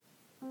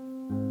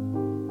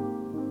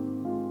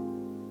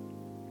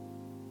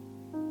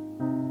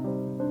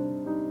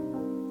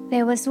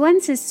There was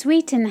once a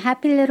sweet and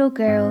happy little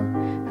girl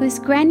whose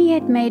granny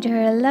had made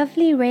her a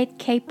lovely red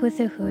cape with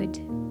a hood.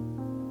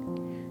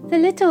 The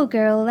little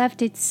girl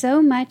loved it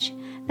so much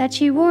that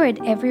she wore it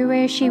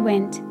everywhere she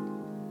went.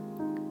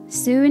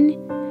 Soon,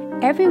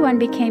 everyone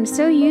became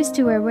so used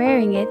to her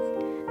wearing it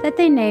that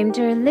they named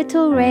her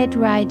Little Red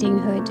Riding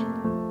Hood.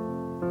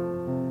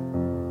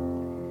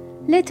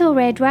 "Little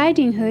Red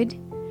Riding Hood,"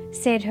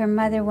 said her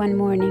mother one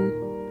morning,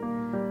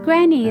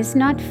 "Granny is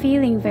not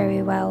feeling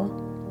very well.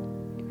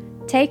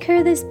 Take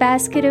her this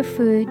basket of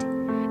food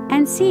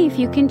and see if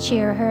you can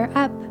cheer her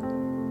up."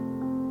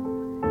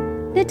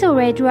 Little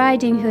Red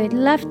Riding Hood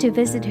loved to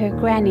visit her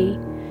granny,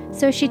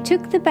 so she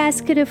took the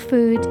basket of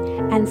food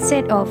and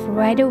set off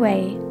right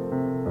away.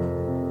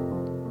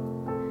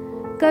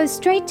 "Go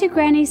straight to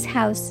Granny's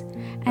house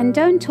and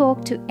don't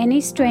talk to any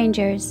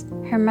strangers,"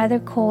 her mother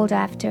called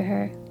after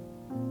her.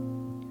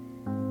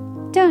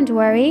 "Don't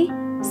worry,"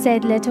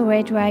 said Little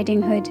Red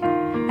Riding Hood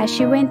as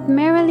she went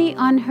merrily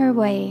on her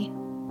way.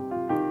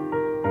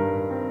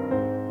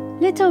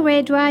 Little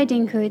Red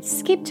Riding Hood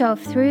skipped off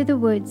through the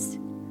woods.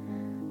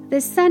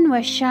 The sun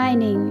was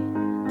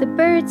shining, the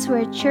birds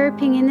were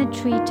chirping in the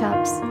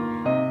treetops,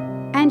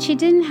 and she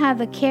didn't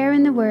have a care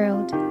in the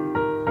world.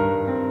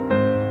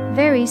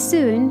 Very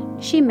soon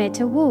she met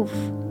a wolf.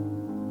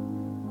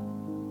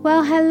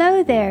 "Well,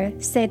 hello there,"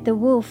 said the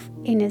wolf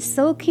in a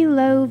sulky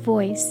low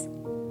voice.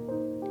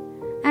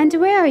 "And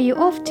where are you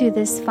off to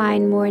this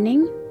fine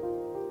morning?"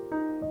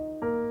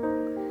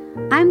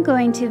 "I'm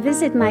going to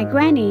visit my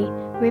granny,"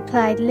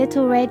 replied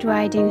Little Red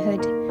Riding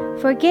Hood,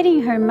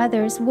 forgetting her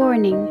mother's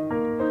warning.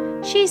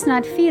 "She's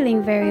not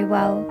feeling very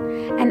well,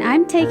 and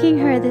I'm taking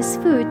her this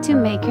food to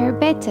make her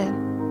better."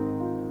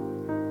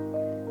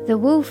 The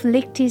wolf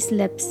licked his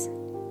lips.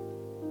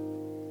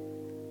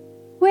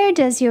 "Where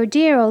does your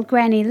dear old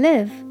granny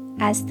live?"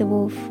 asked the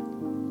wolf.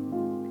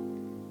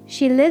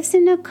 "She lives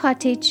in a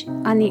cottage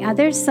on the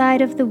other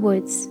side of the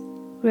woods,"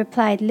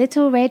 replied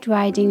Little Red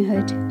Riding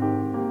Hood.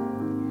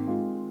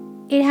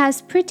 "It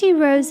has pretty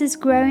roses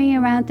growing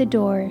around the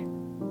door."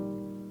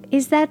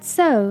 "Is that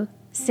so?"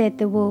 said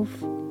the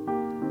wolf.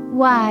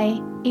 "Why,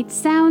 it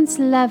sounds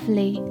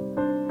lovely."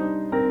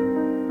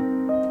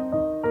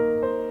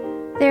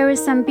 There were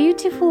some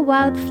beautiful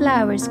wild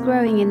flowers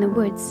growing in the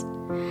woods,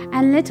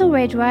 and Little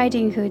Red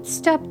Riding Hood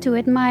stopped to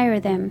admire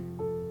them.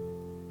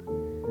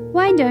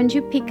 "Why don't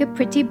you pick a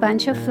pretty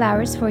bunch of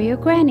flowers for your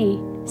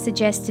granny?"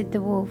 suggested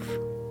the wolf.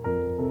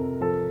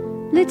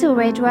 Little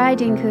Red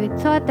Riding Hood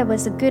thought that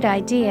was a good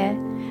idea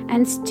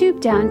and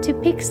stooped down to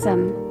pick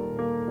some.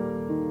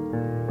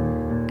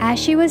 As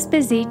she was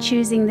busy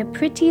choosing the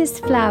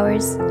prettiest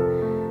flowers,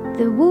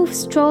 the wolf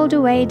strolled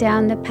away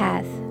down the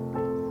path.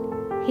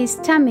 His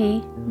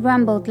tummy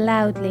rumbled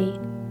loudly.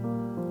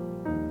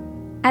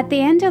 At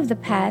the end of the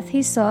path,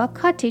 he saw a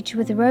cottage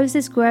with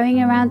roses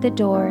growing around the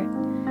door,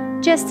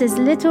 just as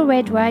Little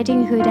Red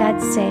Riding Hood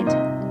had said.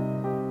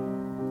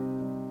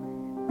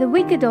 The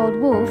wicked old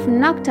wolf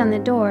knocked on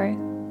the door.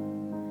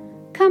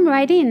 "Come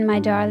right in, my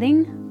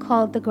darling,"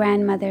 called the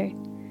grandmother,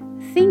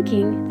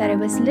 thinking that it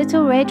was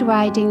Little Red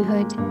Riding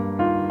Hood.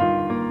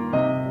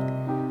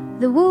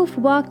 The wolf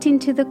walked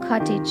into the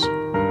cottage.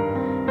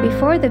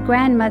 Before the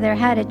grandmother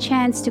had a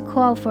chance to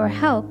call for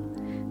help,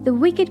 the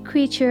wicked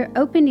creature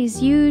opened his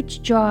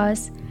huge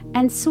jaws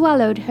and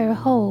swallowed her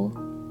whole.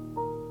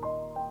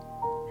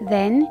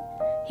 Then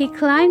he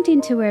climbed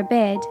into her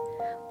bed,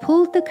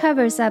 pulled the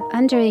covers up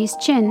under his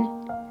chin,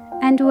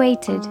 and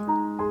waited.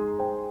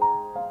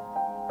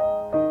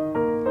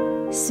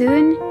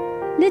 Soon,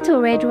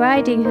 Little Red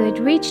Riding Hood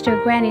reached her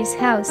granny's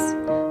house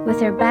with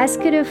her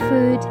basket of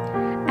food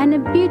and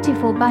a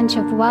beautiful bunch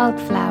of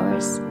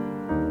wildflowers.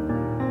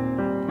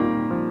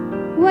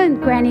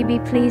 "Won't Granny be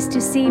pleased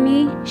to see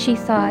me?" she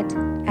thought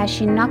as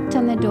she knocked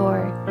on the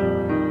door.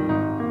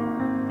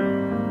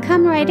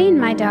 "Come right in,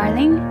 my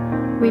darling,"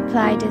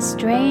 replied a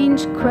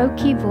strange,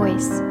 croaky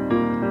voice.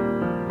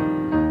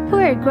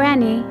 "Poor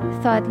Granny,"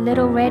 thought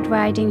Little Red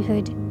Riding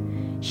Hood.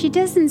 "She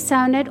doesn't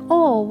sound at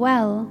all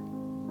well."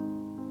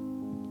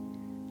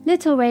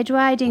 Little Red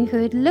Riding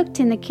Hood looked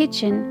in the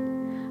kitchen,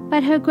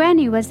 but her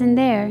granny wasn't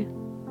there.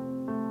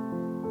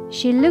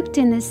 She looked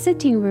in the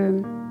sitting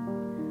room,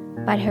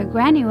 but her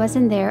granny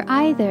wasn't there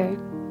either.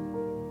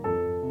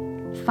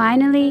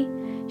 Finally,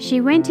 she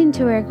went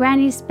into her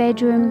granny's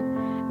bedroom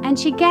and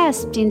she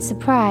gasped in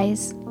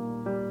surprise.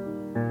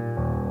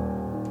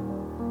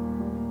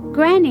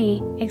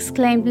 "Granny,"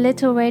 exclaimed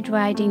Little Red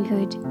Riding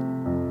Hood,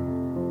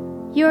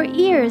 "your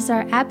ears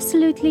are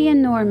absolutely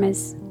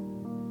enormous."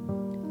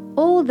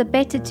 "All the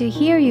better to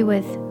hear you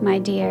with, my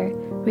dear,"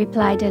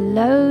 replied a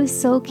low,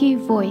 sulky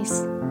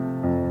voice.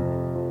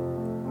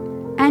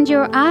 "And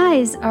your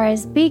eyes are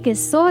as big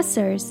as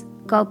saucers,"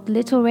 gulped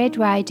Little Red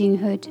Riding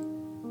Hood.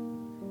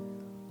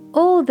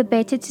 "All the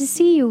better to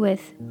see you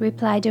with,"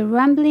 replied a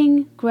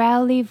rumbling,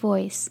 growly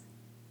voice.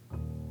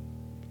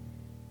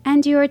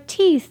 "And your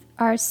teeth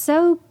are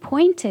so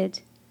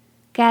pointed,"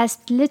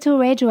 gasped Little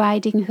Red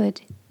Riding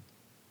Hood.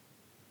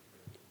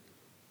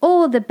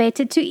 "All the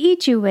better to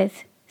eat you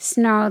with,"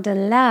 snarled a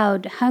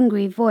loud,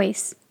 hungry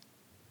voice.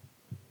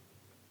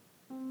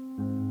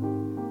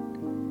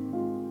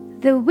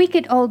 The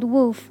wicked old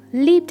wolf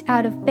leaped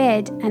out of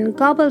bed and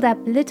gobbled up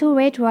Little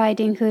Red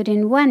Riding Hood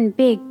in one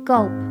big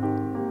gulp.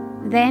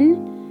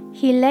 Then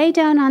he lay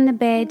down on the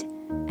bed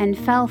and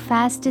fell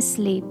fast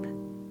asleep.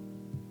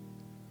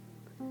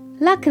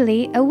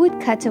 Luckily, a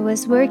woodcutter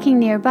was working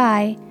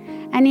nearby,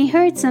 and he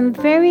heard some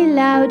very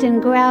loud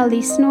and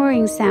growly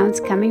snoring sounds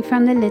coming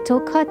from the little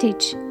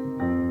cottage.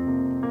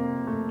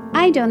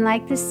 "I don't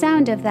like the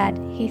sound of that,"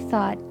 he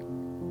thought.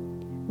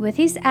 With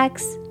his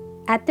axe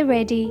at the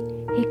ready,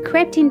 he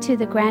crept into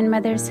the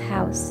grandmother's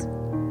house.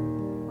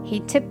 He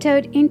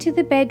tiptoed into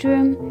the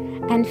bedroom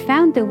and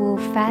found the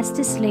wolf fast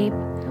asleep,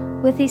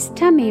 with his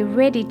tummy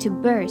ready to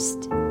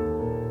burst.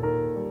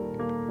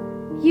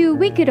 "You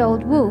wicked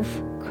old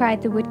wolf,"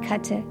 cried the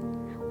woodcutter,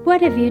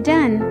 "what have you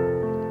done?"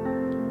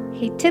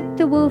 He tipped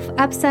the wolf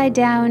upside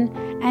down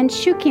and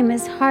shook him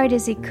as hard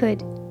as he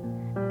could.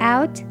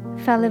 Out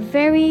fell a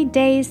very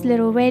dazed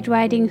Little Red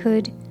Riding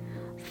Hood,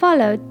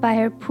 followed by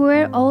her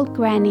poor old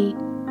granny.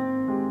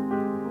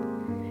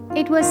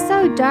 "It was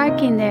so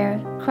dark in there,"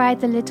 cried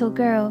the little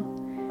girl.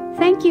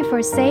 "Thank you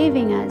for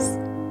saving us."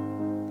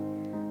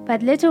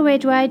 But Little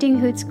Red Riding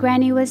Hood's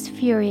granny was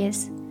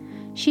furious.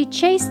 She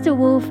chased the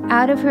wolf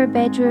out of her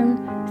bedroom,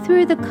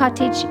 through the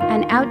cottage,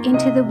 and out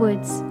into the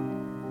woods.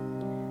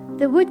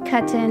 The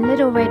woodcutter and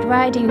Little Red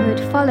Riding Hood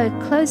followed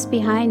close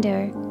behind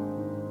her.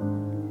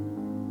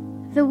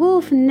 The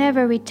wolf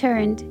never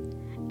returned,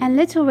 and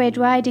Little Red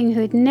Riding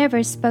Hood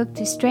never spoke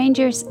to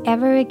strangers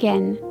ever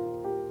again.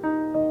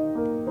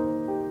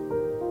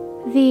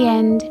 The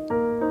end.